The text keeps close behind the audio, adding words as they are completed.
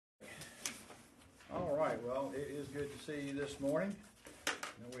right, well, it is good to see you this morning.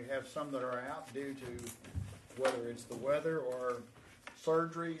 And we have some that are out due to whether it's the weather or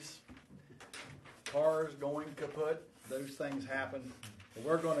surgeries, cars going kaput, those things happen. But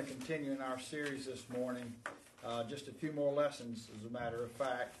we're going to continue in our series this morning, just a few more lessons, as a matter of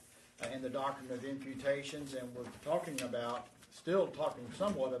fact, in the doctrine of imputations, and we're still talking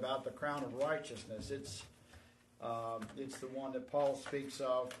somewhat about the crown of righteousness. It's the one that Paul speaks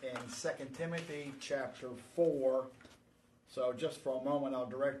of in 2 Timothy chapter 4. So just for a moment, I'll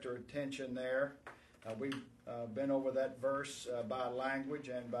direct your attention there. We've been over that verse by language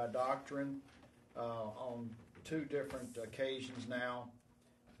and by doctrine on two different occasions now.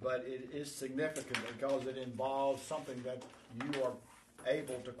 But it is significant because it involves something that you are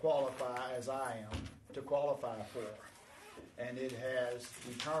able to qualify, as I am, to qualify for. And it has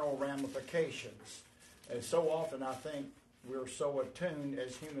eternal ramifications. And so often I think we're so attuned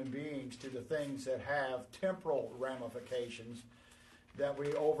as human beings to the things that have temporal ramifications that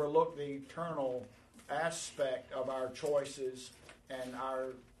we overlook the eternal aspect of our choices and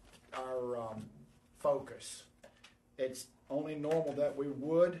our focus. It's only normal that we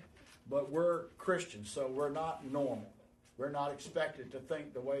would, but we're Christians, so we're not normal. We're not expected to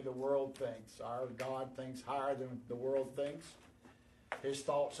think the way the world thinks. Our God thinks higher than the world thinks. His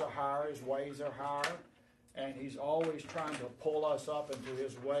thoughts are higher, His ways are higher. And He's always trying to pull us up into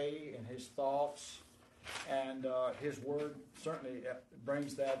His way and His thoughts. And His Word certainly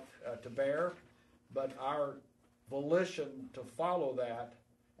brings that to bear. But our volition to follow that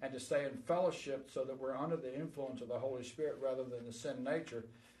and to stay in fellowship so that we're under the influence of the Holy Spirit rather than the sin nature,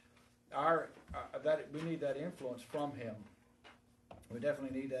 we need that influence from Him. We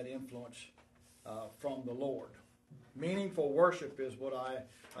definitely need that influence from the Lord. Meaningful worship is what I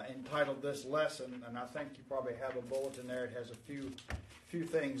entitled this lesson, and I think you probably have a bulletin there. It has a few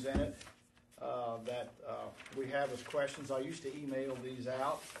things in it that we have as questions. I used to email these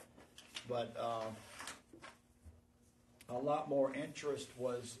out, but a lot more interest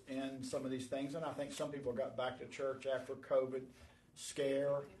was in some of these things, and I think some people got back to church after COVID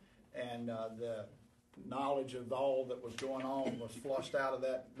scare, and the knowledge of all that was going on was flushed out of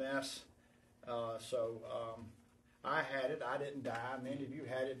that mess. I had it. I didn't die. Many of you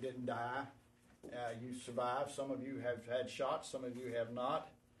had it, didn't die. You survived. Some of you have had shots. Some of you have not.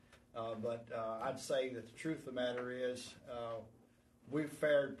 But I'd say that the truth of the matter is we've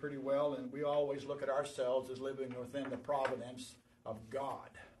fared pretty well, and we always look at ourselves as living within the providence of God,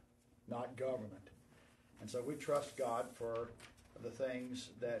 not government. And so we trust God for the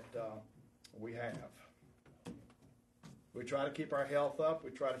things that we have. We try to keep our health up.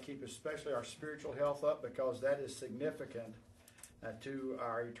 We try to keep especially our spiritual health up because that is significant to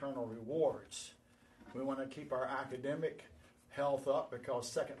our eternal rewards. We want to keep our academic health up because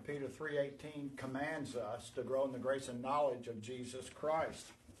 2 Peter 3:18 commands us to grow in the grace and knowledge of Jesus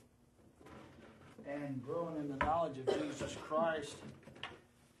Christ. And growing in the knowledge of Jesus Christ,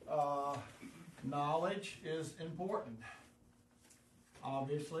 knowledge is important.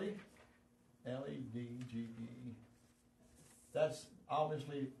 Obviously, L-E-D-G-E. That's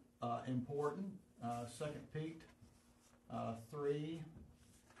obviously important. 2 Peter 3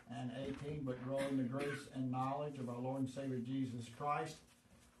 and 18, but grow in the grace and knowledge of our Lord and Savior Jesus Christ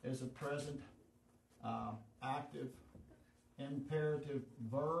is a present active imperative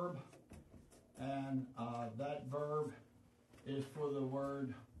verb, and that verb is for the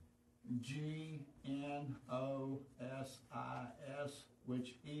word G-N-O-S-I-S,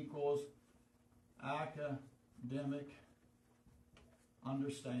 which equals academic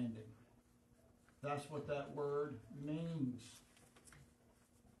understanding. That's what that word means.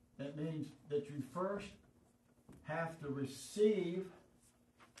 It means that you first have to receive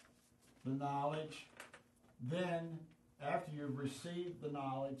the knowledge. Then, after you've received the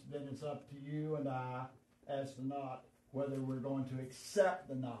knowledge, then it's up to you and I as to not whether we're going to accept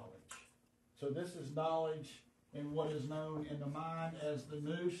the knowledge. So this is knowledge in what is known in the mind as the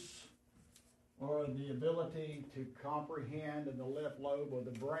nous, or the ability to comprehend in the left lobe of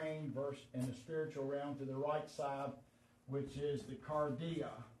the brain, versus in the spiritual realm to the right side, which is the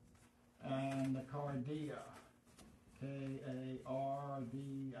cardia. And the cardia, K-A-R-D-I-A,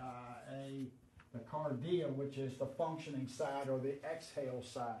 the cardia, which is the functioning side or the exhale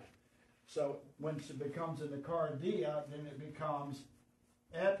side. So once it becomes in the cardia, then it becomes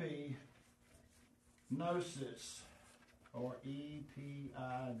epignosis, or E-P-I-G-N-O-S-I-S.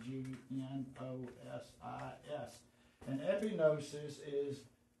 And epignosis is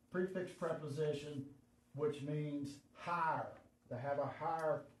prefix preposition, which means higher, to have a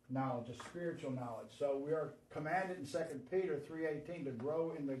higher knowledge, a spiritual knowledge. So we are commanded in 2 Peter 3:18 to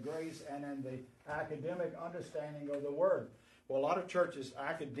grow in the grace and in the academic understanding of the Word. Well, a lot of churches,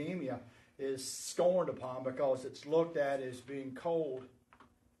 academia is scorned upon because it's looked at as being cold.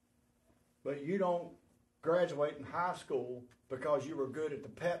 But you don't graduate in high school because you were good at the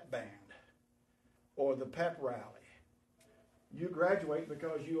pep band or the pep rally. You graduate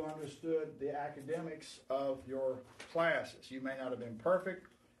because you understood the academics of your classes. You may not have been perfect.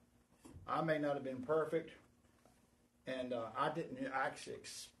 I may not have been perfect. And I didn't actually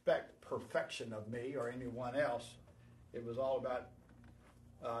expect perfection of me or anyone else. It was all about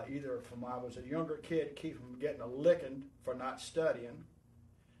either from I was a younger kid, keep from getting a licking for not studying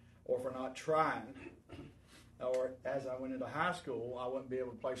or for not trying. Or as I went into high school, I wouldn't be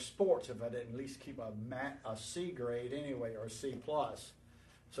able to play sports if I didn't at least keep a C grade anyway, or a C plus.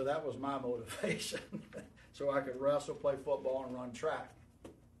 So that was my motivation. So I could wrestle, play football, and run track.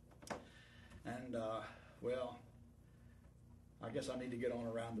 And, well, I guess I need to get on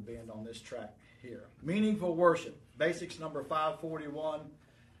around the bend on this track here. Meaningful worship. Basics number 541.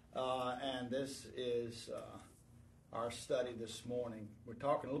 And this is our study this morning. We're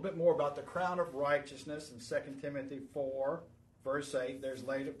talking a little bit more about the crown of righteousness in 2 Timothy 4, verse 8. There's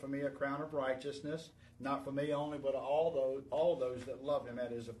laid up for me a crown of righteousness, not for me only, but all those that love him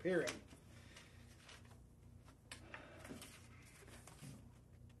at his appearing.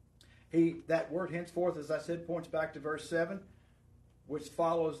 That word henceforth, as I said, points back to verse 7, which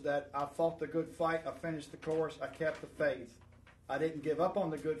follows that I fought the good fight, I finished the course, I kept the faith. I didn't give up on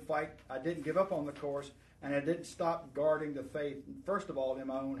the good fight, I didn't give up on the course, and I didn't stop guarding the faith, first of all, in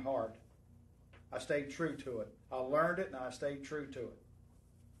my own heart. I stayed true to it. I learned it, and I stayed true to it.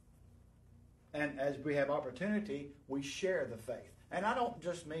 And as we have opportunity, we share the faith. And I don't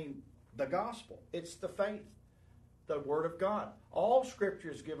just mean the gospel. It's the faith, the Word of God. All Scripture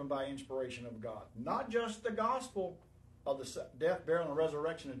is given by inspiration of God. Not just the gospel of the death, burial, and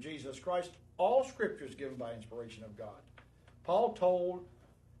resurrection of Jesus Christ. All Scripture is given by inspiration of God. Paul told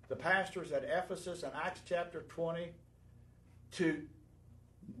the pastors at Ephesus in Acts chapter 20 to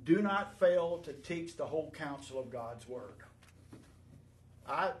do not fail to teach the whole counsel of God's Word.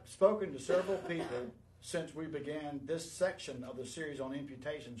 I've spoken to several people since we began this section of the series on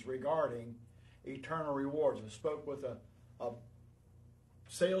imputations regarding eternal rewards. I spoke with a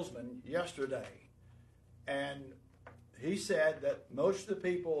salesman yesterday, and he said that most of the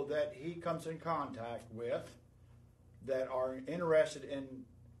people that he comes in contact with that are interested in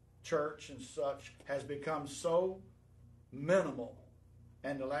church and such has become so minimal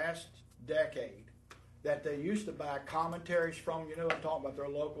in the last decade that they used to buy commentaries from, I'm talking about their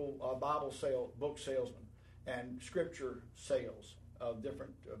local Bible book salesman and scripture sales of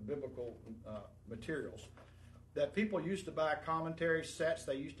different biblical materials. That people used to buy commentary sets.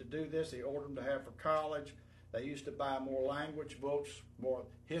 They used to do this. They ordered them to have for college. They used to buy more language books, more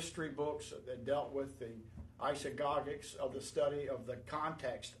history books that dealt with the isagogics of the study of the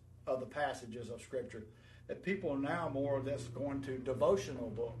context of the passages of Scripture. That people are now more or less going to devotional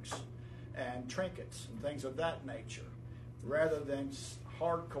books and trinkets and things of that nature rather than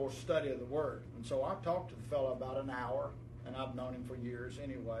hardcore study of the Word. And so I talked to the fellow about an hour, and I've known him for years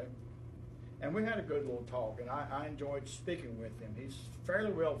anyway. And we had a good little talk, and I enjoyed speaking with him. He's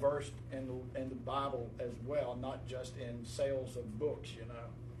fairly well versed in the Bible as well, not just in sales of books,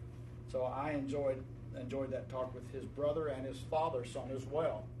 So I enjoyed that talk with his brother and his father's son as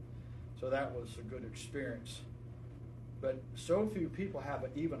well. So that was a good experience. But so few people have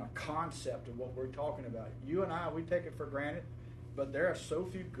even a concept of what we're talking about. You and I, we take it for granted, but there are so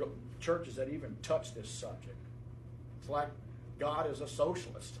few churches that even touch this subject. It's like God is a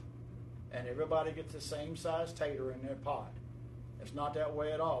socialist, and everybody gets the same size tater in their pot. It's not that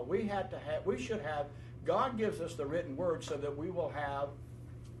way at all. We should have, God gives us the written word so that we will have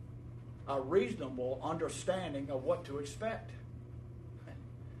a reasonable understanding of what to expect.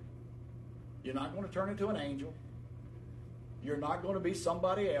 You're not going to turn into an angel. You're not going to be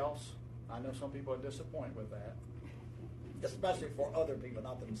somebody else. I know some people are disappointed with that, especially for other people,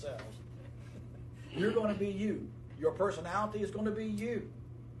 not themselves. You're going to be you. Your personality is going to be you.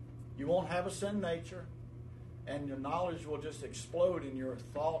 You won't have a sin nature, and your knowledge will just explode in your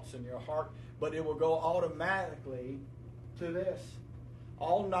thoughts and your heart, but it will go automatically to this.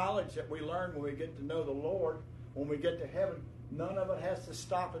 All knowledge that we learn when we get to know the Lord, when we get to heaven, none of it has to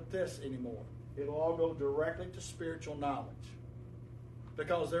stop at this anymore. It'll all go directly to spiritual knowledge.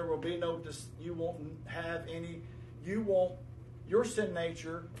 Because there will be your sin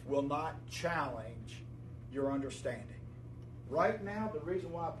nature will not challenge your understanding. Right now, the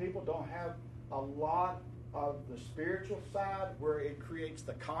reason why people don't have a lot of the spiritual side, where it creates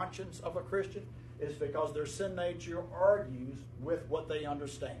the conscience of a Christian, is because their sin nature argues with what they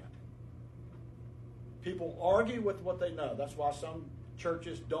understand. People argue with what they know. That's why some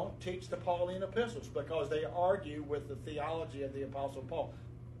churches don't teach the Pauline epistles, because they argue with the theology of the Apostle Paul,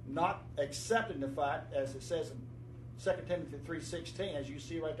 not accepting the fact, as it says in 2 Timothy 3:16, as you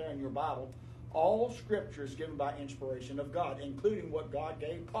see right there in your Bible, all Scripture is given by inspiration of God, including what God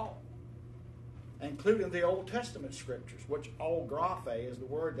gave Paul, including the Old Testament Scriptures, which all graphe is the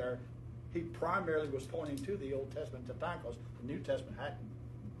word there. He primarily was pointing to the Old Testament at the time, because the New Testament hadn't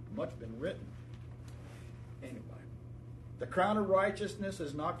much been written. Anyway, the crown of righteousness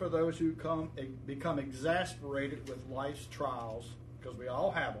is not for those who become exasperated with life's trials, because we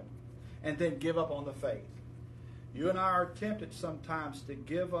all have them, and then give up on the faith. You and I are tempted sometimes to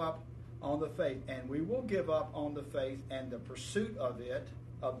give up on the faith, and we will give up on the faith and the pursuit of it,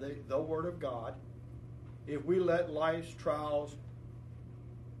 of the Word of God, if we let life's trials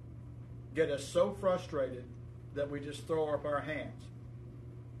get us so frustrated that we just throw up our hands.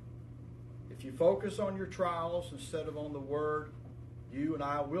 If you focus on your trials instead of on the Word, you and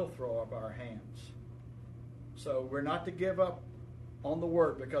I will throw up our hands. So we're not to give up on the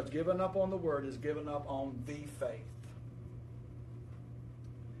Word, because giving up on the Word is giving up on the faith.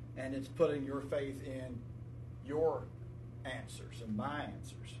 And it's putting your faith in your answers and my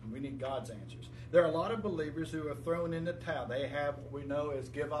answers. And we need God's answers. There are a lot of believers who have thrown in the towel. They have what we know as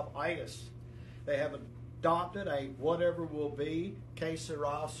give-up-itis. They have adopted a whatever will be, que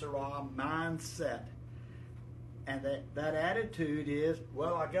sera, sera mindset. And that attitude is,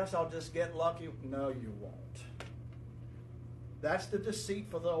 well, I guess I'll just get lucky. No, you won't. That's the deceit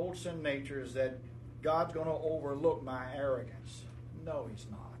for the old sin nature, is that God's going to overlook my arrogance. No, He's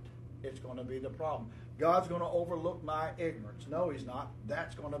not. It's going to be the problem. God's going to overlook my ignorance. No, He's not.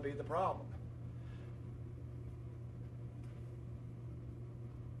 That's going to be the problem.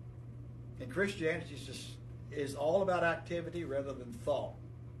 And Christianity is all about activity rather than thought.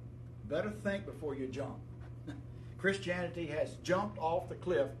 Better think before you jump. Christianity has jumped off the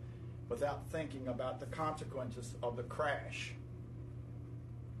cliff without thinking about the consequences of the crash.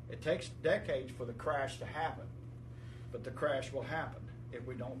 It takes decades for the crash to happen, but the crash will happen if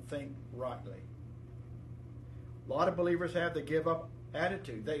we don't think rightly. A lot of believers have the give-up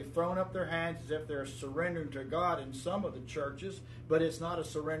attitude. They've thrown up their hands as if they're surrendering to God in some of the churches, but it's not a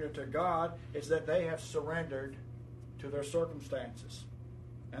surrender to God. It's that they have surrendered to their circumstances.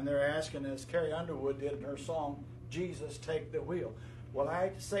 And they're asking, as Carrie Underwood did in her song, Jesus, take the wheel. Well, I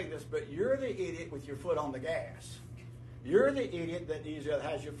hate to say this, but you're the idiot with your foot on the gas. You're the idiot that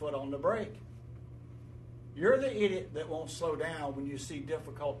has your foot on the brake. You're the idiot that won't slow down when you see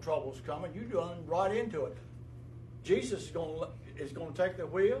difficult troubles coming. You run right into it. Jesus is going to take the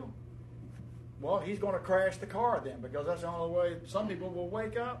wheel. Well, He's going to crash the car then, because that's the only way some people will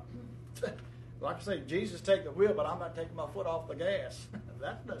wake up. Like I say, Jesus take the wheel, but I'm not taking my foot off the gas.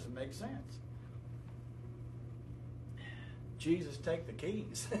 That doesn't make sense. Jesus take the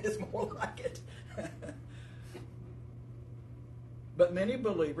keys. It's more like it. But many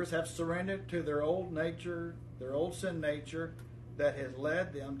believers have surrendered to their old nature, their old sin nature, that has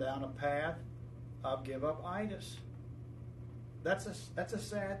led them down a path of give-up-itis. That's a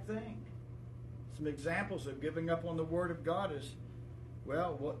sad thing. Some examples of giving up on the Word of God is,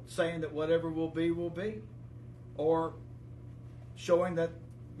 well, saying that whatever will be, or showing that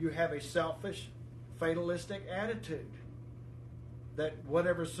you have a selfish, fatalistic attitude, that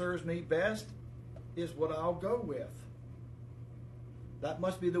whatever serves me best is what I'll go with. That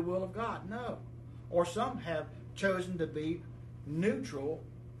must be the will of God. No. Or some have chosen to be neutral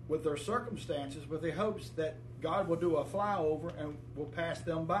with their circumstances with the hopes that God will do a flyover and will pass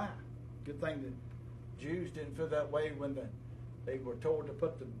them by. Good thing the Jews didn't feel that way when they were told to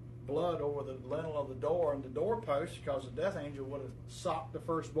put the blood over the lintel of the door and the doorpost, because the death angel would have socked the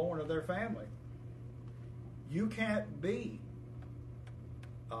firstborn of their family. You can't be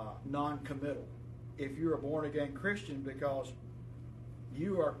non-committal if you're a born-again Christian, because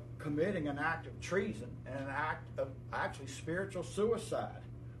you are committing an act of treason and an act of actually spiritual suicide.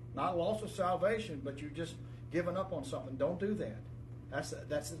 Not loss of salvation, but you just given up on something. Don't do that. That's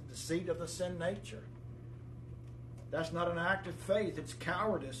the deceit of the sin nature. That's not an act of faith. It's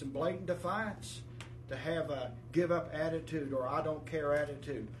cowardice and blatant defiance to have a give-up attitude or I don't care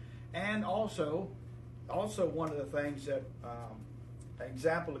attitude. And also one of the things that an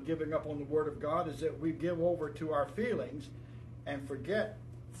example of giving up on the Word of God is that we give over to our feelings and forget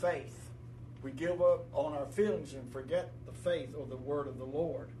faith. We give up on our feelings and forget the faith or the Word of the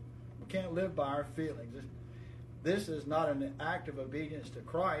Lord. We can't live by our feelings. This is not an act of obedience to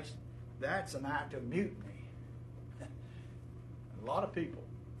Christ. That's an act of mutiny. A lot of people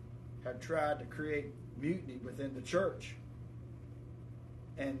have tried to create mutiny within the church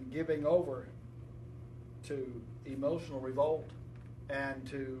and giving over to emotional revolt and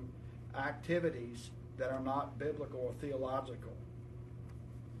to activities that are not biblical or theological.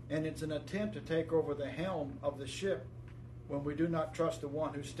 And it's an attempt to take over the helm of the ship when we do not trust the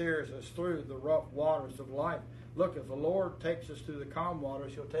one who steers us through the rough waters of life. Look, if the Lord takes us through the calm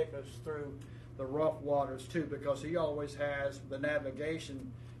waters, He'll take us through the rough waters too, because He always has the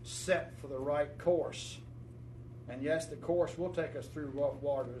navigation set for the right course. And yes, the course will take us through rough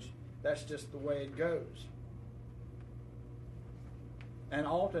waters. That's just the way it goes. And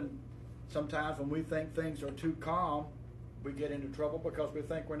often, sometimes when we think things are too calm, we get into trouble because we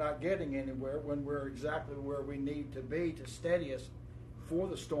think we're not getting anywhere when we're exactly where we need to be to steady us for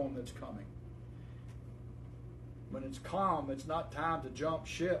the storm that's coming. When it's calm, it's not time to jump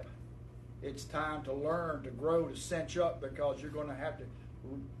ship. It's time to learn, to grow, to cinch up, because you're going to have to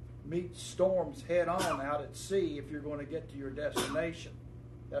meet storms head on out at sea if you're going to get to your destination.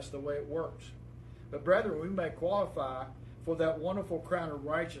 That's the way it works. But brethren, we may qualify for that wonderful crown of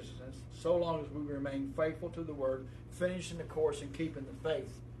righteousness so long as we remain faithful to the Word, finishing the course and keeping the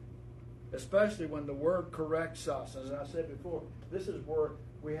faith. Especially when the Word corrects us. As I said before, this is where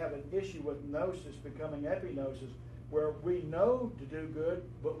we have an issue with gnosis becoming epignosis, where we know to do good,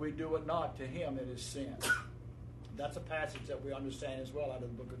 but we do it not. To him it is sin. That's a passage that we understand as well out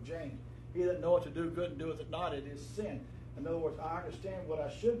of the book of James. He that knoweth to do good and doeth it not, it is sin. In other words, I understand what I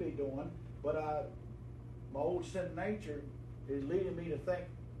should be doing, but my old sin nature is leading me to think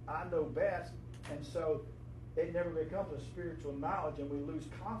I know best, and so it never becomes a spiritual knowledge, and we lose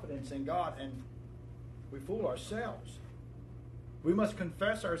confidence in God, and we fool ourselves. We must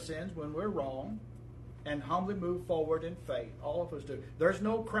confess our sins when we're wrong and humbly move forward in faith. All of us do. There's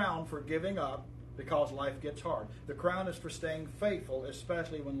no crown for giving up because life gets hard. The crown is for staying faithful,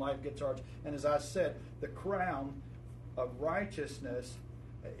 especially when life gets hard. And as I said, the crown of righteousness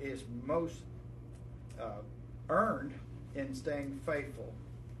is most earned in staying faithful.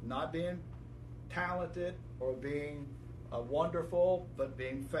 Not being talented or being wonderful, but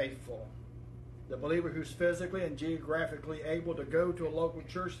being faithful. The believer who's physically and geographically able to go to a local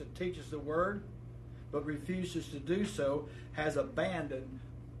church that teaches the Word, but refuses to do so, has abandoned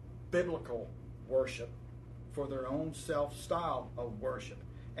biblical worship for their own self-style of worship.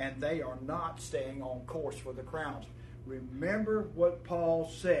 And they are not staying on course for the crowns. Remember what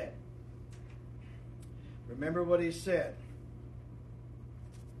Paul said. Remember what he said.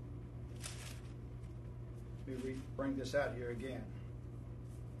 Let me bring this out here again.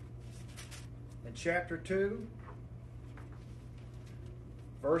 In chapter 2,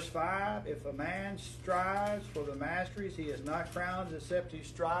 verse 5, if a man strives for the masteries, he is not crowned except he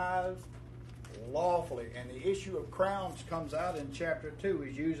strives lawfully. And the issue of crowns comes out in chapter 2.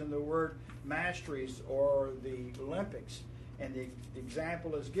 He's using the word masteries or the Olympics. And the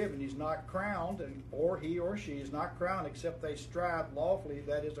example is given. He's not crowned, or he or she is not crowned except they strive lawfully,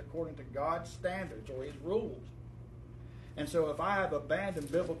 that is according to God's standards or His rules. And so if I have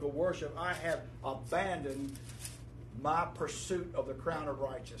abandoned biblical worship, I have abandoned my pursuit of the crown of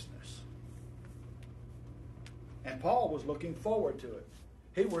righteousness. And Paul was looking forward to it.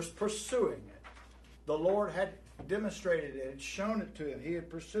 He was pursuing it. The Lord had demonstrated it, had shown it to him. He had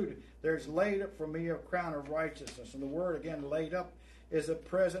pursued it. There's laid up for me a crown of righteousness. And the word, again, laid up, is a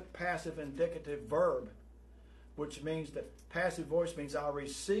present passive indicative verb, which means that passive voice means I'll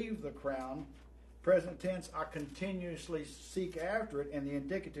receive the crown. Present tense, I continuously seek after it. And the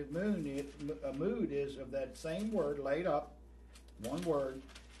indicative mood is of that same word, laid up, one word,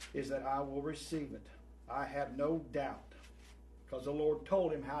 is that I will receive it. I have no doubt. Because the Lord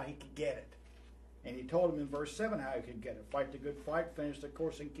told him how he could get it. And he told him in verse 7 how he could get it. Fight the good fight, finish the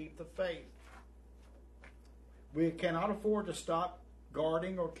course, and keep the faith. We cannot afford to stop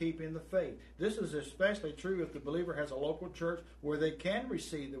guarding or keeping the faith. This is especially true if the believer has a local church where they can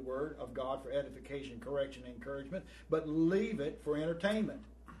receive the Word of God for edification, correction, and encouragement, but leave it for entertainment.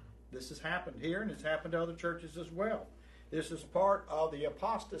 This has happened here, and it's happened to other churches as well. This is part of the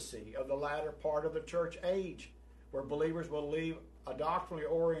apostasy of the latter part of the church age, where believers will leave a doctrinally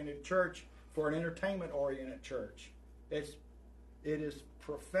oriented church for an entertainment-oriented church. It is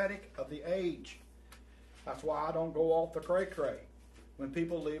prophetic of the age. That's why I don't go off the cray-cray when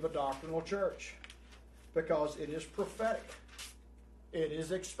people leave a doctrinal church, because it is prophetic. It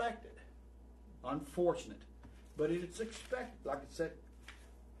is expected. Unfortunate. But it's expected. Like I said,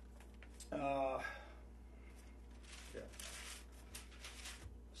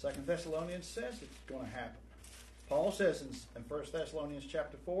 2 Thessalonians says it's going to happen. Paul says in 1 Thessalonians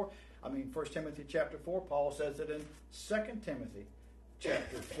chapter 4, 1 Timothy chapter 4, Paul says it in 2 Timothy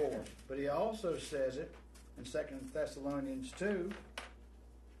chapter 4. But he also says it in 2 Thessalonians 2,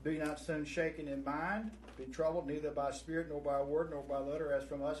 be not soon shaken in mind, be troubled neither by spirit, nor by word, nor by letter, as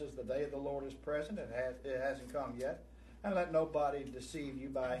from us as the day of the Lord is present. It hasn't come yet. And let nobody deceive you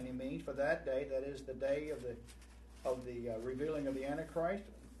by any means, for that day, that is the day of the revealing of the Antichrist,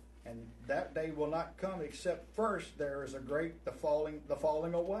 and that day will not come except first there is the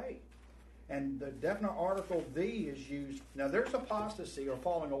falling away. And the definite article "the" is used. Now there's apostasy or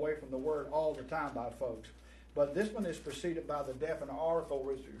falling away from the word all the time by folks, but this one is preceded by the definite article,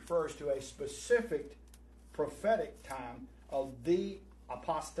 which refers to a specific prophetic time of the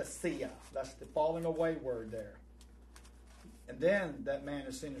apostasia. That's the falling away word there. And then that man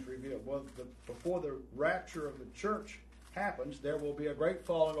of sin is revealed. Well, before the rapture of the church happens, there will be a great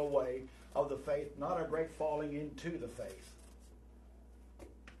falling away of the faith, not a great falling into the faith.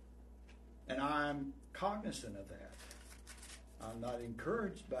 And I'm cognizant of that. I'm not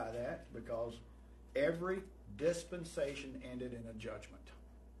encouraged by that, because every dispensation ended in a judgment,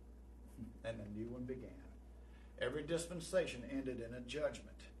 and a new one began. Every dispensation ended in a judgment,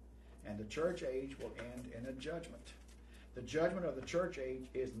 and the church age will end in a judgment. The judgment of the church age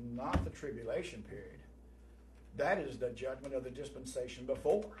is not the tribulation period. That is the judgment of the dispensation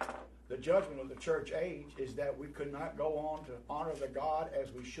before. The judgment of the church age is that we could not go on to honor the God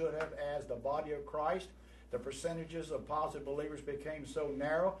as we should have as the body of Christ. The percentages of positive believers became so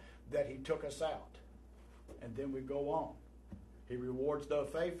narrow that he took us out. And then we go on. He rewards the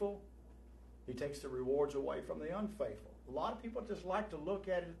faithful. He takes the rewards away from the unfaithful. A lot of people just like to look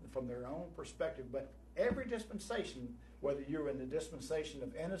at it from their own perspective, but every dispensation, whether you're in the dispensation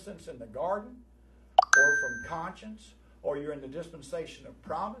of innocence in the garden, or from conscience, or you're in the dispensation of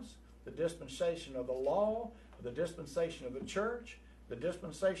promise, the dispensation of the law, the dispensation of the church, the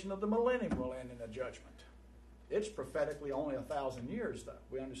dispensation of the millennium will end in a judgment. It's prophetically only 1,000 years, though.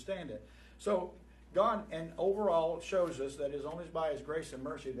 We understand it. So God, and overall, shows us that it's only by His grace and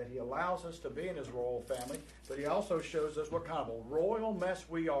mercy that He allows us to be in His royal family, but He also shows us what kind of a royal mess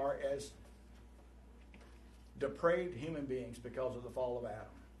we are as depraved human beings because of the fall of Adam.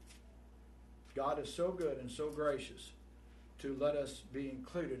 God is so good and so gracious to let us be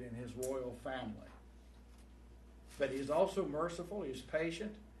included in His royal family. But He is also merciful, He is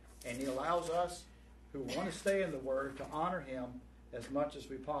patient, and He allows us who want to stay in the Word to honor Him as much as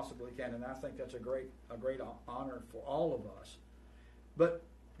we possibly can. And I think that's a great honor for all of us. But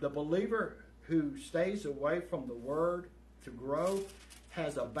the believer who stays away from the Word to grow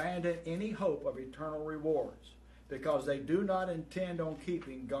has abandoned any hope of eternal rewards, because they do not intend on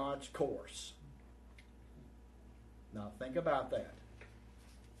keeping God's course. Now think about that.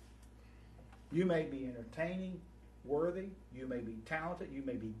 You may be entertaining, worthy, you may be talented, you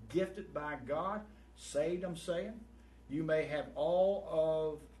may be gifted by God, saved, I'm saying. You may have all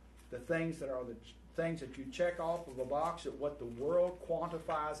of the things that are the things that you check off of a box at what the world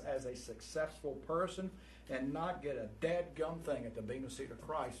quantifies as a successful person, and not get a dadgum thing at the Bema Seat of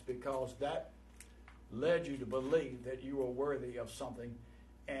Christ, because that led you to believe that you were worthy of something,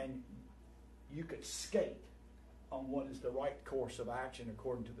 and you could skate on what is the right course of action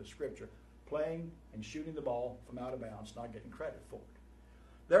according to the Scripture, playing and shooting the ball from out of bounds, not getting credit for it.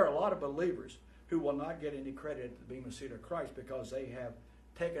 There are a lot of believers who will not get any credit at the Bema Seat of Christ because they have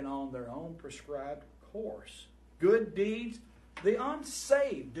taken on their own prescribed course. Good deeds, the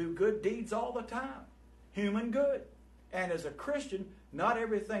unsaved do good deeds all the time. Human good. And as a Christian, not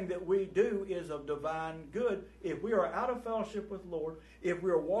everything that we do is of divine good. If we are out of fellowship with the Lord, if we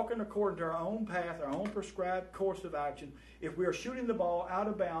are walking according to our own path, our own prescribed course of action, if we are shooting the ball out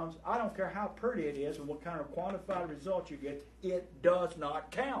of bounds, I don't care how pretty it is and what kind of quantified results you get, it does not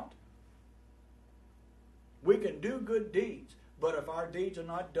count. We can do good deeds, but if our deeds are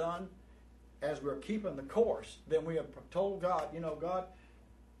not done as we're keeping the course, then we have told God, God,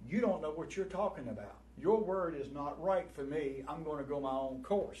 you don't know what you're talking about. Your word is not right for me. I'm going to go my own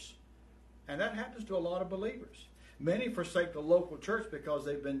course. And that happens to a lot of believers. Many forsake the local church because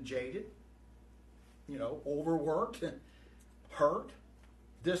they've been jaded, overworked, hurt,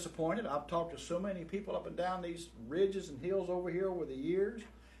 disappointed. I've talked to so many people up and down these ridges and hills over here over the years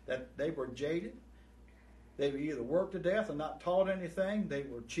that they were jaded. They were either worked to death and not taught anything. They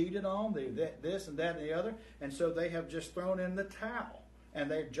were cheated on. They this and that and the other. And so they have just thrown in the towel. And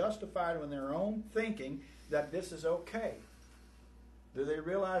they've justified in their own thinking that this is okay. Do they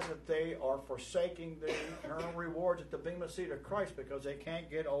realize that they are forsaking the eternal rewards at the Bema Seat of Christ because they can't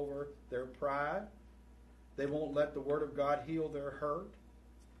get over their pride? They won't let the Word of God heal their hurt.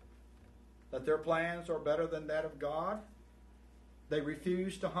 that their plans are better than that of God. They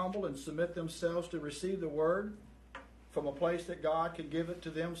refuse to humble and submit themselves to receive the word from a place that God can give it to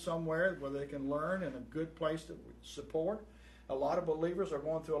them somewhere where they can learn, and a good place to support. A lot of believers are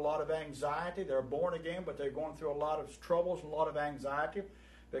going through a lot of anxiety. They're born again, but they're going through a lot of troubles and a lot of anxiety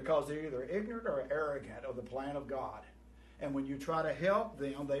because they're either ignorant or arrogant of the plan of God. And when you try to help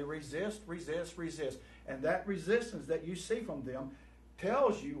them, they resist. And that resistance that you see from them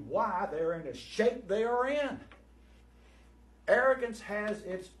tells you why they're in the shape they are in. Arrogance has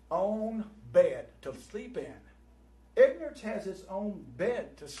its own bed to sleep in. Ignorance has its own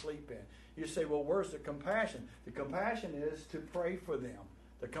bed to sleep in. You say, well, where's the compassion? The compassion is to pray for them.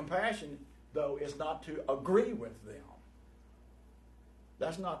 The compassion, though, is not to agree with them.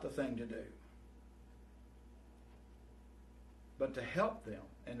 That's not the thing to do. But to help them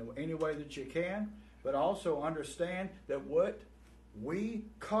in any way that you can, but also understand that what we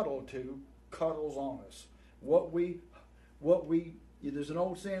cuddle to cuddles on us. There's an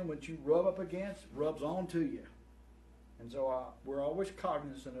old saying, what you rub up against rubs on to you. And so we're always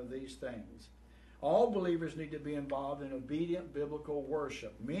cognizant of these things. All believers need to be involved in obedient biblical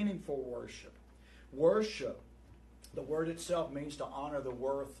worship, meaningful worship. Worship, the word itself means to honor the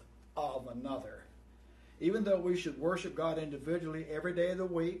worth of another. Even though we should worship God individually every day of the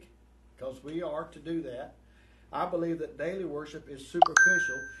week, because we are to do that, I believe that daily worship is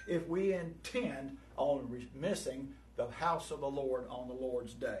superficial if we intend on missing the house of the Lord on the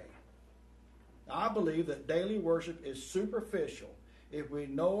Lord's day. I believe that daily worship is superficial if we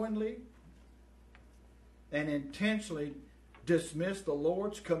knowingly and intentionally dismiss the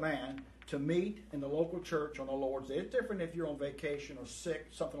Lord's command to meet in the local church on the Lord's day. It's different if you're on vacation or sick,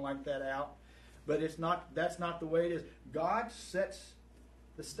 something like that out. But that's not the way it is. God sets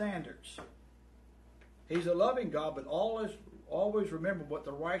the standards. He's a loving God, but always remember what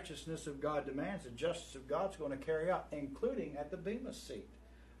the righteousness of God demands, the justice of God's going to carry out, including at the Bema seat.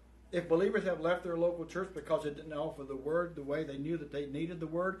 If believers have left their local church because it didn't offer the word the way they knew that they needed the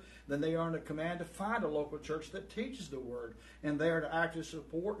word, then they are in a command to find a local church that teaches the word, and they are to actively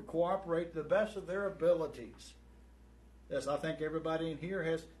support and cooperate to the best of their abilities. Yes, I think everybody in here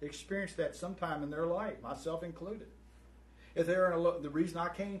has experienced that sometime in their life, myself included. If they're in the reason I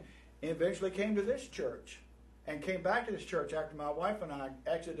eventually came to this church and came back to this church after my wife and I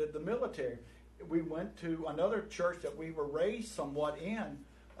exited the military, we went to another church that we were raised somewhat in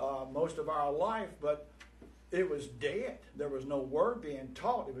most of our life, but it was dead. There was no word being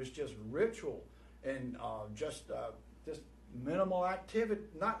taught. It was just ritual and just minimal activity,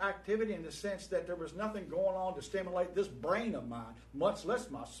 not activity in the sense that there was nothing going on to stimulate this brain of mine, much less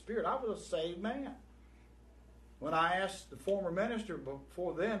my spirit. I was a saved man. When I asked the former minister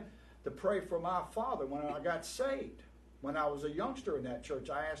before then to pray for my father when I got saved, when I was a youngster in that church,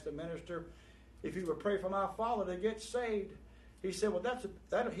 I asked the minister if he would pray for my father to get saved. He said, well,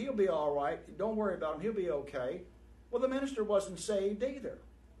 he'll be all right. Don't worry about him. He'll be okay. Well, the minister wasn't saved either.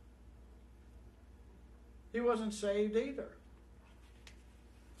 He wasn't saved either.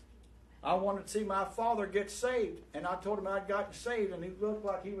 I wanted to see my father get saved, and I told him I'd gotten saved, and he looked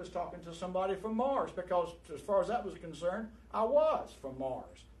like he was talking to somebody from Mars, because as far as that was concerned, I was from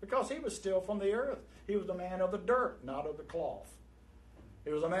Mars, because he was still from the earth. He was a man of the dirt, not of the cloth.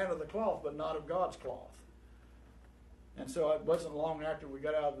 He was a man of the cloth, but not of God's cloth. And so it wasn't long after we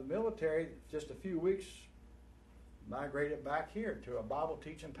got out of the military, just a few weeks, migrated back here to a Bible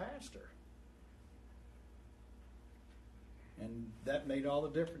teaching pastor. And that made all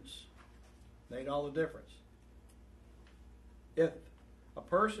the difference. Made all the difference. If a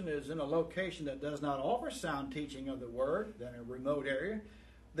person is in a location that does not offer sound teaching of the word, in a remote area,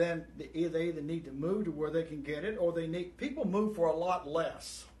 then they either need to move to where they can get it, or people move for a lot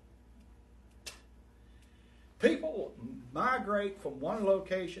less. People migrate from one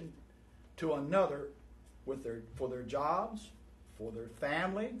location to another for their jobs, for their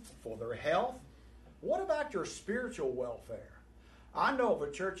family, for their health. What about your spiritual welfare? I know of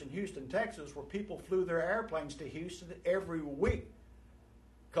a church in Houston, Texas, where people flew their airplanes to Houston every week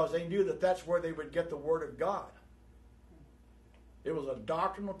because they knew that that's where they would get the Word of God. It was a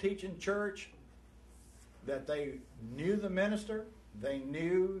doctrinal teaching church that they knew the minister, they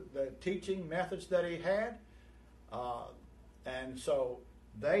knew the teaching methods that he had, and so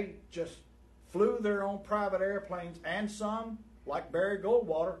they just flew their own private airplanes, and some, like Barry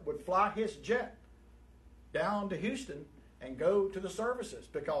Goldwater, would fly his jet down to Houston and go to the services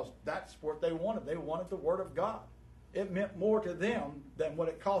because that's what they wanted. They wanted the Word of God. It meant more to them than what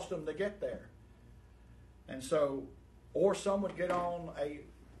it cost them to get there. And so, or some would get on a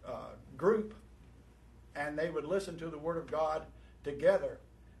group and they would listen to the Word of God together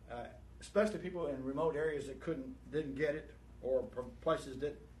especially people in remote areas that didn't get it, or places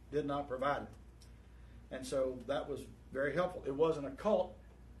that did not provide it. And so that was very helpful. It wasn't a cult.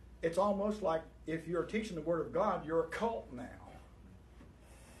 It's almost like if you're teaching the Word of God, you're a cult now.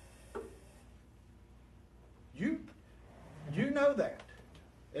 You know that.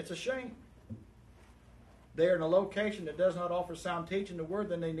 It's a shame. They're in a location that does not offer sound teaching the Word,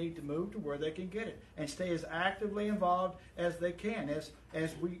 then they need to move to where they can get it and stay as actively involved as they can, as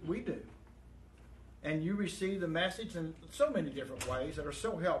we do. And you receive the message in so many different ways that are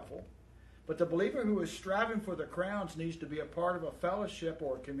so helpful. But the believer who is striving for the crowns needs to be a part of a fellowship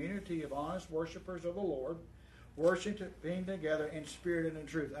or a community of honest worshipers of the Lord, worshiping together in spirit and in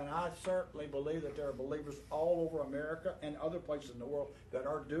truth. And I certainly believe that there are believers all over America and other places in the world that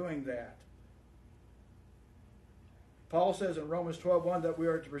are doing that. Paul says in Romans 12:1 that we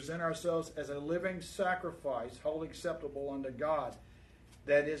are to present ourselves as a living sacrifice, wholly acceptable unto God,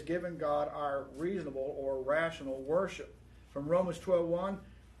 that is giving God our reasonable or rational worship. From Romans 12:1,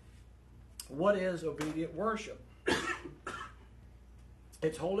 what is obedient worship?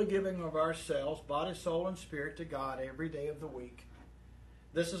 It's holy giving of ourselves, body, soul, and spirit to God every day of the week.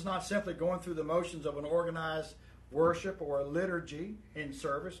 This is not simply going through the motions of an organized worship or a liturgy in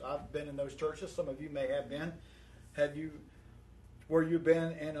service. I've been in those churches. Some of you may have been. Where you've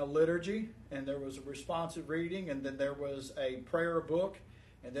been in a liturgy and there was a responsive reading and then there was a prayer book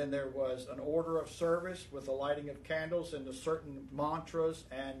and then there was an order of service with the lighting of candles and the certain mantras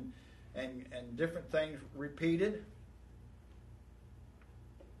and different things repeated.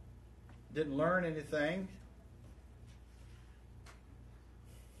 Didn't learn anything.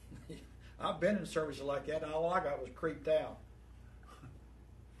 I've been in services like that and all I got was creeped out.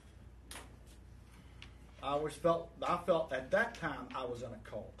 I felt at that time I was in a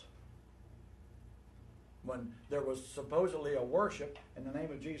cult. When there was supposedly a worship and the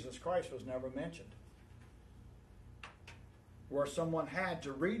name of Jesus Christ was never mentioned. Where someone had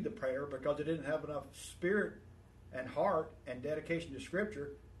to read the prayer because they didn't have enough spirit and heart and dedication to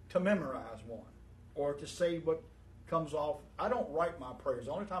Scripture to memorize one. Or to say what comes off. I don't write my prayers.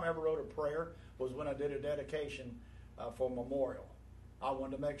 The only time I ever wrote a prayer was when I did a dedication for memorial. I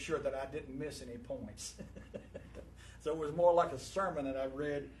wanted to make sure that I didn't miss any points. So it was more like a sermon that I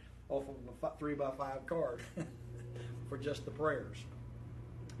read off of a 3x5 card for just the prayers.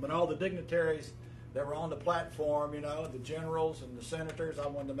 But all the dignitaries that were on the platform, the generals and the senators, I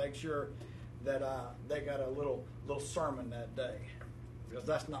wanted to make sure that they got a little sermon that day. Because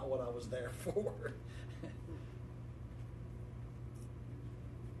that's not what I was there for.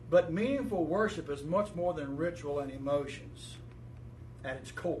 But meaningful worship is much more than ritual and emotions. At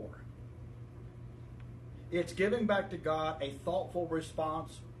its core, it's giving back to God a thoughtful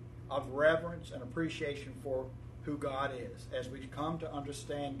response of reverence and appreciation for who God is as we come to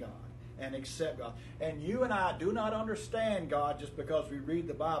understand God and accept God. And you and I do not understand God just because we read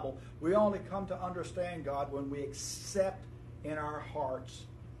the Bible. We only come to understand God when we accept in our hearts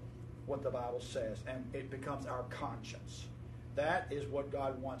what the Bible says, and it becomes our conscience. That is what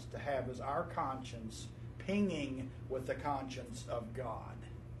God wants to have, is our conscience pinging with the conscience of God.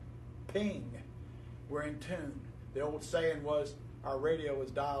 Ping. We're in tune. The old saying was, our radio is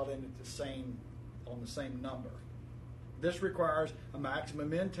dialed in on the same number. This requires a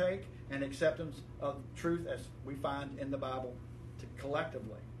maximum intake and acceptance of truth as we find in the Bible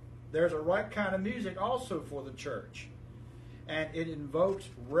collectively. There's a right kind of music also for the church. And it invokes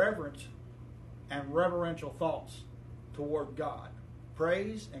reverence and reverential thoughts toward God.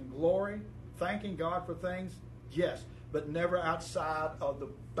 Praise and glory, thanking God for things, yes, but never outside of the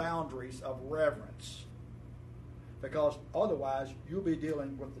boundaries of reverence. Because otherwise, you'll be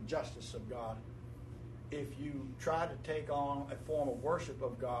dealing with the justice of God if you try to take on a form of worship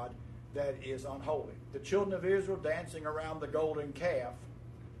of God that is unholy. The children of Israel dancing around the golden calf,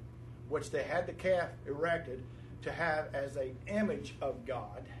 which they had the calf erected to have as an image of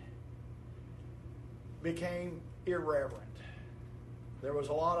God, became irreverent. There was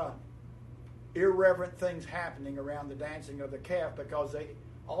a lot of irreverent things happening around the dancing of the calf because it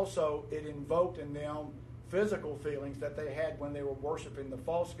invoked in them physical feelings that they had when they were worshiping the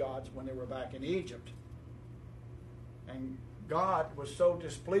false gods when they were back in Egypt. And God was so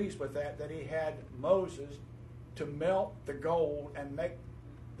displeased with that he had Moses to melt the gold and make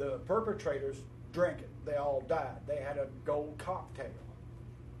the perpetrators drink it. They all died. They had a gold cocktail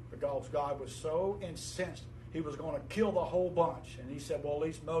because God was so incensed. He was going to kill the whole bunch. And he said, well, at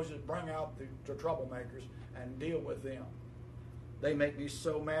least Moses, bring out the troublemakers and deal with them. They make me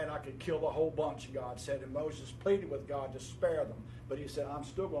so mad I could kill the whole bunch, God said. And Moses pleaded with God to spare them. But he said, I'm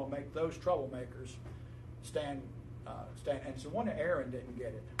still going to make those troublemakers stand. And so one Aaron didn't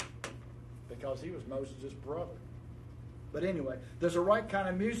get it. because he was Moses' brother. But anyway, there's a right kind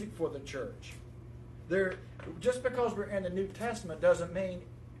of music for the church. Just because we're in the New Testament doesn't mean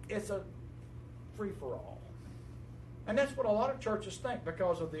it's a free-for-all. And that's what a lot of churches think.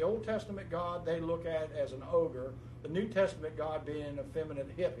 Because of the Old Testament God they look at as an ogre, the New Testament God being an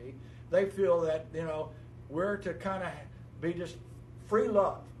effeminate hippie, they feel that, we're to kind of be just free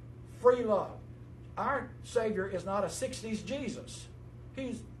love. Free love. Our Savior is not a 60s Jesus.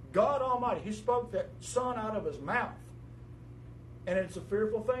 He's God Almighty. He spoke that Son out of his mouth. And it's a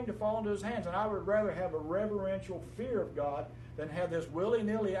fearful thing to fall into his hands. And I would rather have a reverential fear of God than have this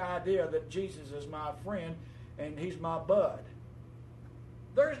willy-nilly idea that Jesus is my friend and he's my bud.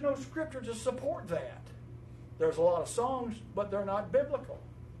 There is no scripture to support that. There's a lot of songs, but they're not biblical.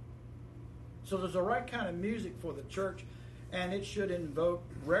 So there's a right kind of music for the church, and it should invoke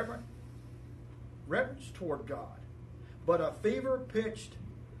reverence toward God. But a fever-pitched,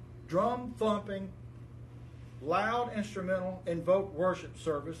 drum-thumping, loud instrumental invoke worship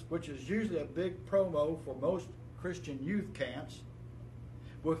service, which is usually a big promo for most Christian youth camps,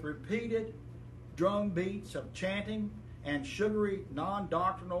 with repeated drum beats of chanting and sugary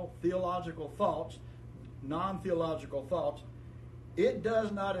non-doctrinal non-theological thoughts, it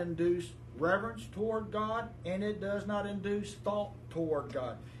does not induce reverence toward God, and it does not induce thought toward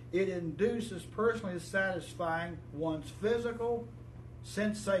God. It induces personally satisfying one's physical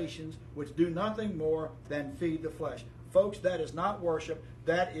sensations, which do nothing more than feed the flesh. Folks, that is not worship.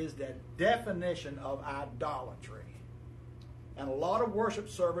 That is the definition of idolatry. And a lot of worship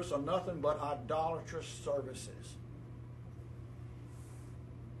service are nothing but idolatrous services.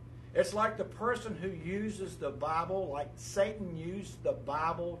 It's like the person who uses the Bible, like Satan used the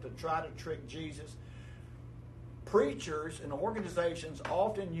Bible to try to trick Jesus. Preachers and organizations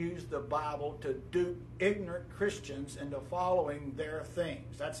often use the Bible to dupe ignorant Christians into following their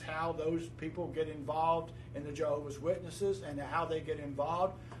things. That's how those people get involved in the Jehovah's Witnesses and how they get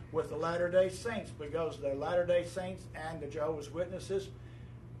involved with the Latter-day Saints, because the Latter-day Saints and the Jehovah's Witnesses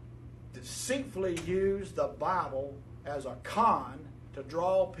deceitfully use the Bible as a con to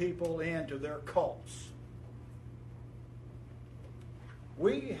draw people into their cults.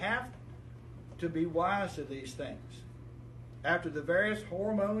 We have to be wise to these things. After the various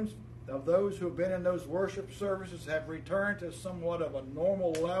hormones of those who have been in those worship services have returned to somewhat of a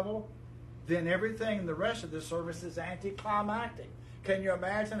normal level, then everything in the rest of the service is anticlimactic. Can you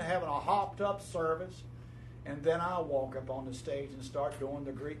imagine having a hopped up service, and then I'll walk up on the stage and start doing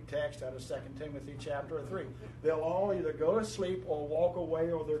the Greek text out of 2 Timothy chapter 3. They'll all either go to sleep or walk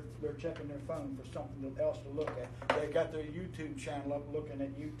away, or they're checking their phone for something else to look at. They got their YouTube channel up looking at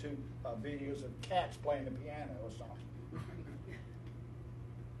YouTube videos of cats playing the piano or something.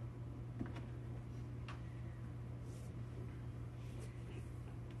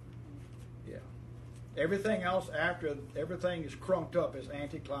 Yeah. Everything else after everything is crunked up is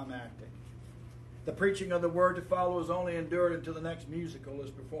anticlimactic. The preaching of the word to follow is only endured until the next musical is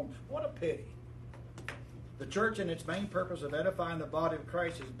performed. What a pity. The church, in its main purpose of edifying the body of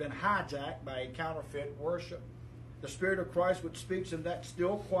Christ, has been hijacked by a counterfeit worship. The Spirit of Christ, which speaks in that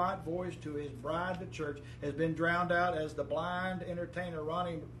still, quiet voice to his bride, the church, has been drowned out as the blind entertainer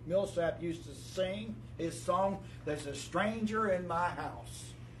Ronnie Millsap used to sing his song, "There's a stranger in my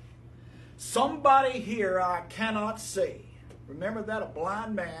house. Somebody here I cannot see." Remember that? A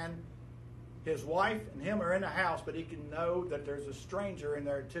blind man, his wife and him are in the house, but he can know that there's a stranger in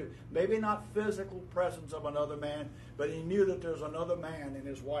there too. Maybe not physical presence of another man, but he knew that there's another man in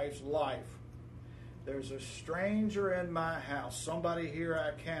his wife's life. There's a stranger in my house. Somebody here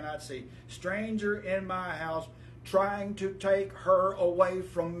I cannot see. Stranger in my house trying to take her away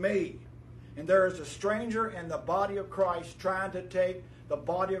from me. And there is a stranger in the body of Christ trying to take the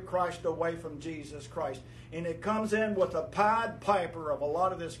body of Christ away from Jesus Christ. And it comes in with a Pied Piper of a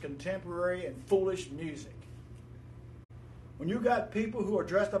lot of this contemporary and foolish music. When you got people who are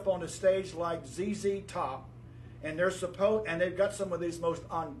dressed up on the stage like ZZ Top, and they've got some of these most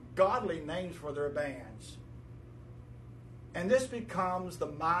ungodly names for their bands. And this becomes the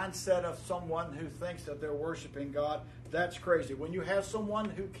mindset of someone who thinks that they're worshiping God. That's crazy. When you have someone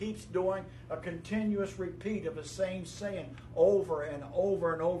who keeps doing a continuous repeat of the same saying over and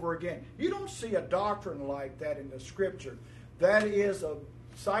over and over again, you don't see a doctrine like that in the Scripture. That is a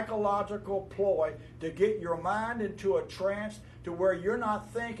psychological ploy to get your mind into a trance to where you're not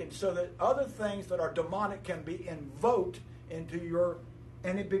thinking, so that other things that are demonic can be invoked into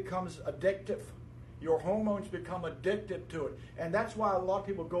and it becomes addictive. Your hormones become addicted to it. And that's why a lot of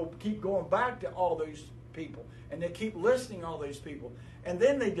people keep going back to all these people. And they keep listening to all these people. And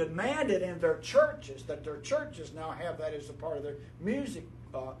then they demand it in their churches, that their churches now have that as a part of their music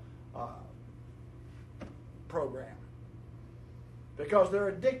program because they're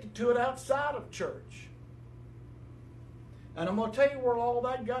addicted to it outside of church. And I'm going to tell you where all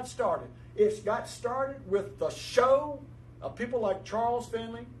that got started. It's got started with the show of people like Charles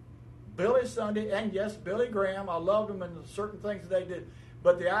Finley, Billy Sunday, and yes, Billy Graham. I loved them and certain things that they did.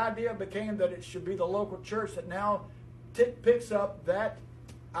 But the idea became that it should be the local church that now picks up that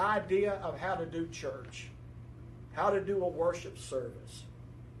idea of how to do church, how to do a worship service.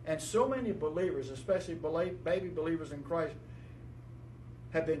 And so many believers, especially baby believers in Christ,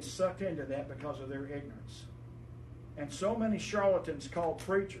 have been sucked into that because of their ignorance. And so many charlatans called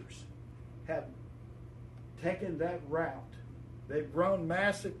preachers have taken that route. They've grown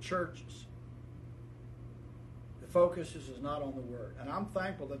massive churches. The focus is not on the Word. And I'm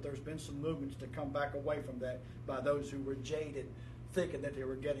thankful that there's been some movements to come back away from that by those who were jaded, thinking that they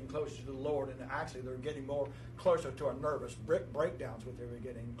were getting closer to the Lord, and actually they were getting more closer to a nervous breakdowns, what they were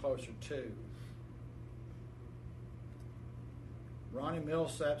getting closer to. Ronnie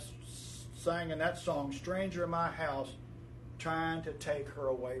Millsap sang in that song, "Stranger in My House, trying to take her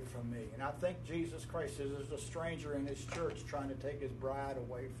away from me." And I think Jesus Christ is a stranger in his church trying to take his bride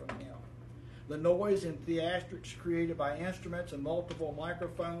away from him. The noise and theatrics created by instruments and multiple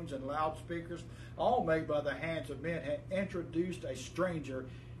microphones and loudspeakers, all made by the hands of men, had introduced a stranger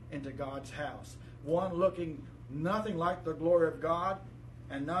into God's house. One looking nothing like the glory of God,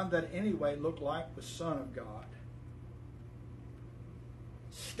 and none that anyway looked like the Son of God.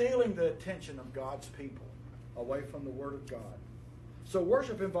 Stealing the attention of God's people away from the Word of God. So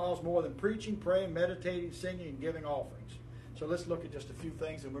worship involves more than preaching, praying, meditating, singing, and giving offerings. So let's look at just a few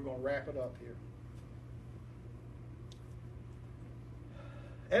things and we're going to wrap it up here.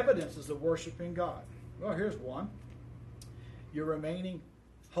 Evidences of worshiping God. Well, here's one. You're remaining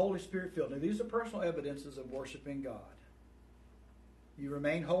Holy Spirit filled. Now, these are personal evidences of worshiping God. You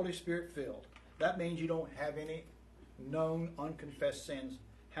remain Holy Spirit filled. That means you don't have any known unconfessed sins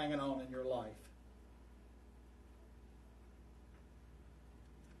hanging on in your life.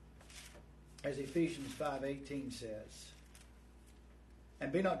 As Ephesians 5:18 says,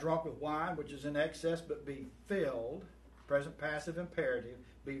 "And be not drunk with wine, which is in excess, but be filled," present passive imperative,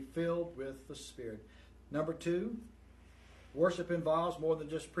 "be filled with the Spirit." Number 2, worship involves more than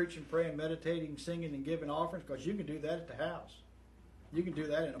just preaching, praying, meditating, singing, and giving offerings, because you can do that at the house. You can do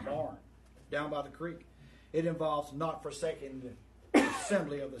that in a barn down by the creek. It involves not forsaking the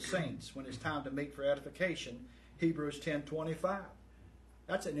assembly of the saints when it's time to meet for edification. Hebrews 10:25.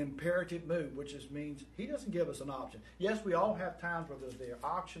 That's an imperative move, which means he doesn't give us an option. Yes, we all have times where there's the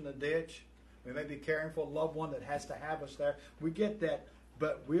ox in the ditch. We may be caring for a loved one that has to have us there. We get that,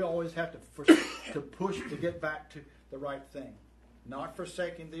 but we always have to push to get back to the right thing. Not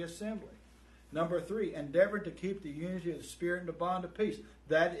forsaking the assembly. Number 3, endeavoring to keep the unity of the Spirit and the bond of peace.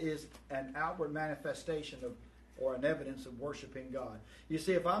 That is an outward manifestation of, or an evidence of worshiping God. You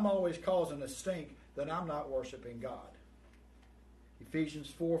see, if I'm always causing a stink, then I'm not worshiping God. Ephesians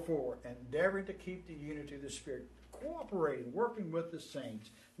 4:4, endeavoring to keep the unity of the Spirit, cooperating, working with the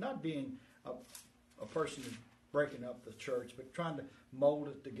saints, not being a person breaking up the church, but trying to mold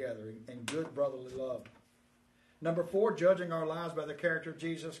it together in good brotherly love. Number 4, judging our lives by the character of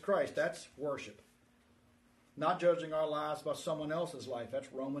Jesus Christ. That's worship. Not judging our lives by someone else's life.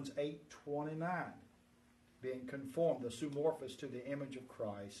 That's Romans 8:29. Being conformed, the zoomorphos, to the image of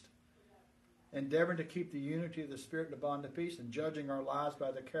Christ. Endeavoring to keep the unity of the Spirit and the bond of peace, and judging our lives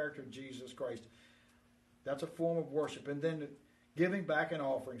by the character of Jesus Christ. That's a form of worship. And then giving back in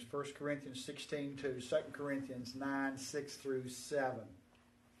offerings. 1 Corinthians 16:2, 2 Corinthians 9:6-7.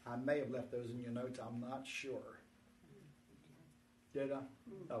 I may have left those in your notes. I'm not sure. Did I?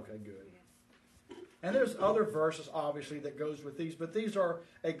 Okay, good. And there's other verses, obviously, that goes with these, but these are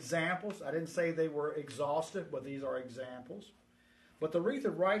examples. I didn't say they were exhaustive, but these are examples. But the wreath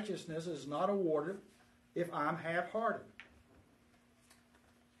of righteousness is not awarded if I'm half-hearted.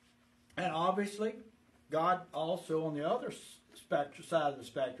 And obviously, God also, on the other side of the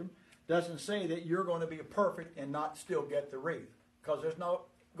spectrum, doesn't say that you're going to be perfect and not still get the wreath. Because there's not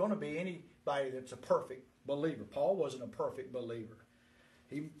going to be anybody that's a perfect believer. Paul wasn't a perfect believer.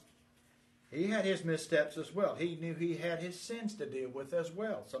 He had his missteps as well. He knew he had his sins to deal with as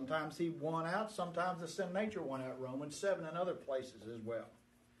well. Sometimes he won out. Sometimes the sin nature won out. Romans 7 and other places as well.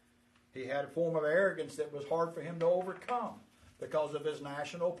 He had a form of arrogance that was hard for him to overcome because of his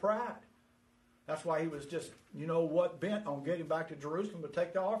national pride. That's why he was just, bent on getting back to Jerusalem to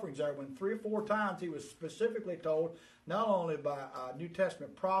take the offerings there. When 3 or 4 times he was specifically told, not only by a New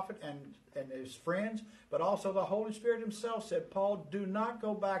Testament prophet and his friends, but also the Holy Spirit himself said, Paul, do not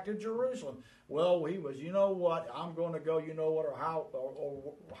go back to Jerusalem. Well, he was, I'm going to go, or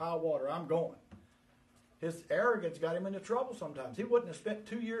high water, I'm going. His arrogance got him into trouble sometimes. He wouldn't have spent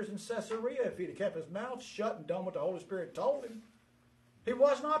 2 years in Caesarea if he'd have kept his mouth shut and done what the Holy Spirit told him. He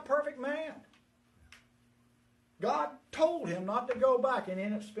was not a perfect man. God told him not to go back, and he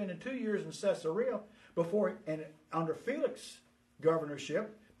ended up spending 2 years in Caesarea before, and under Felix's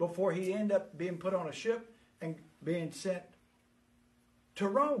governorship, before he ended up being put on a ship and being sent to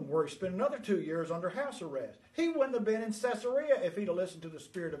Rome, where he spent another 2 years under house arrest. He wouldn't have been in Caesarea if he'd have listened to the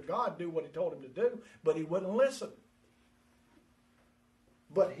Spirit of God, do what he told him to do, but he wouldn't listen.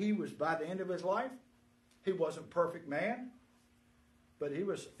 But he was, by the end of his life, he wasn't a perfect man, but he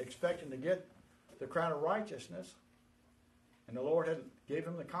was expecting to get the crown of righteousness, and the Lord had gave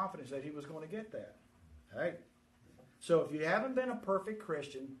him the confidence that he was going to get that. Hey, so if you haven't been a perfect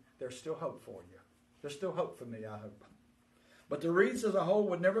Christian, there's still hope for you. There's still hope for me, I hope. But the wreaths as a whole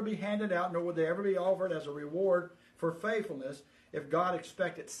would never be handed out, nor would they ever be offered as a reward for faithfulness if God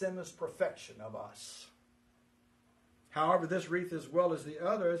expected sinless perfection of us. However, this wreath, as well as the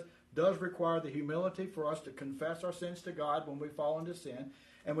others, does require the humility for us to confess our sins to God when we fall into sin,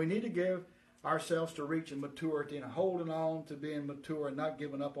 and we need to give ourselves to reaching maturity and holding on to being mature and not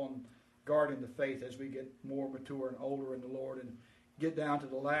giving up on guarding the faith as we get more mature and older in the Lord and get down to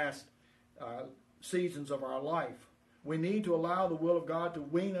the last seasons of our life. We need to allow the will of God to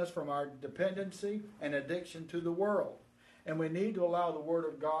wean us from our dependency and addiction to the world. And we need to allow the Word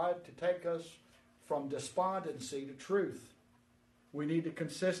of God to take us from despondency to truth. We need to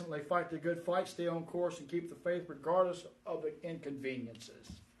consistently fight the good fight, stay on course, and keep the faith regardless of the inconveniences.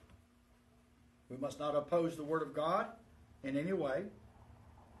 We must not oppose the Word of God in any way.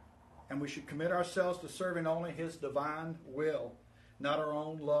 And we should commit ourselves to serving only His divine will, not our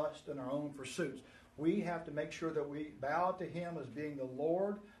own lust and our own pursuits. We have to make sure that we bow to Him as being the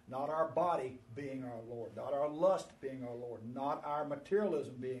Lord, not our body being our Lord, not our lust being our Lord, not our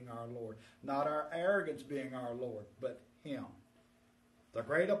materialism being our Lord, not our arrogance being our Lord, but Him. The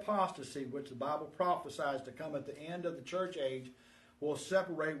great apostasy, which the Bible prophesies to come at the end of the church age, will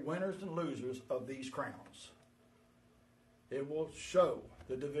separate winners and losers of these crowns. It will show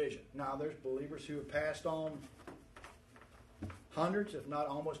the division. Now, there's believers who have passed on hundreds, if not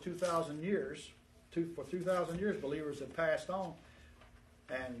almost 2,000 years. For 2,000 years, believers have passed on.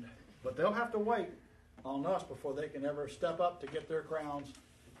 But they'll have to wait on us before they can ever step up to get their crowns.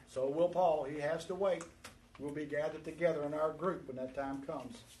 So will Paul. He has to wait. We'll be gathered together in our group when that time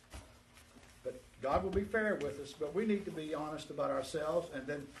comes. But God will be fair with us, but we need to be honest about ourselves and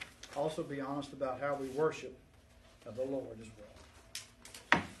then also be honest about how we worship the Lord as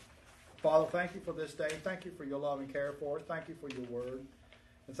well. Father, thank you for this day. Thank you for your love and care for us. Thank you for your word.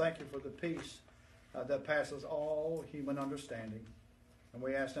 And thank you for the peace that passes all human understanding. And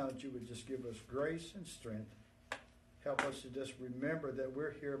we ask now that you would just give us grace and strength. Help us to just remember that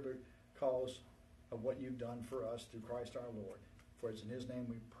we're here because of what you've done for us through Christ our Lord. For it's in His name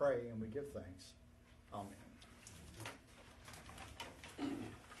we pray and we give thanks. Amen.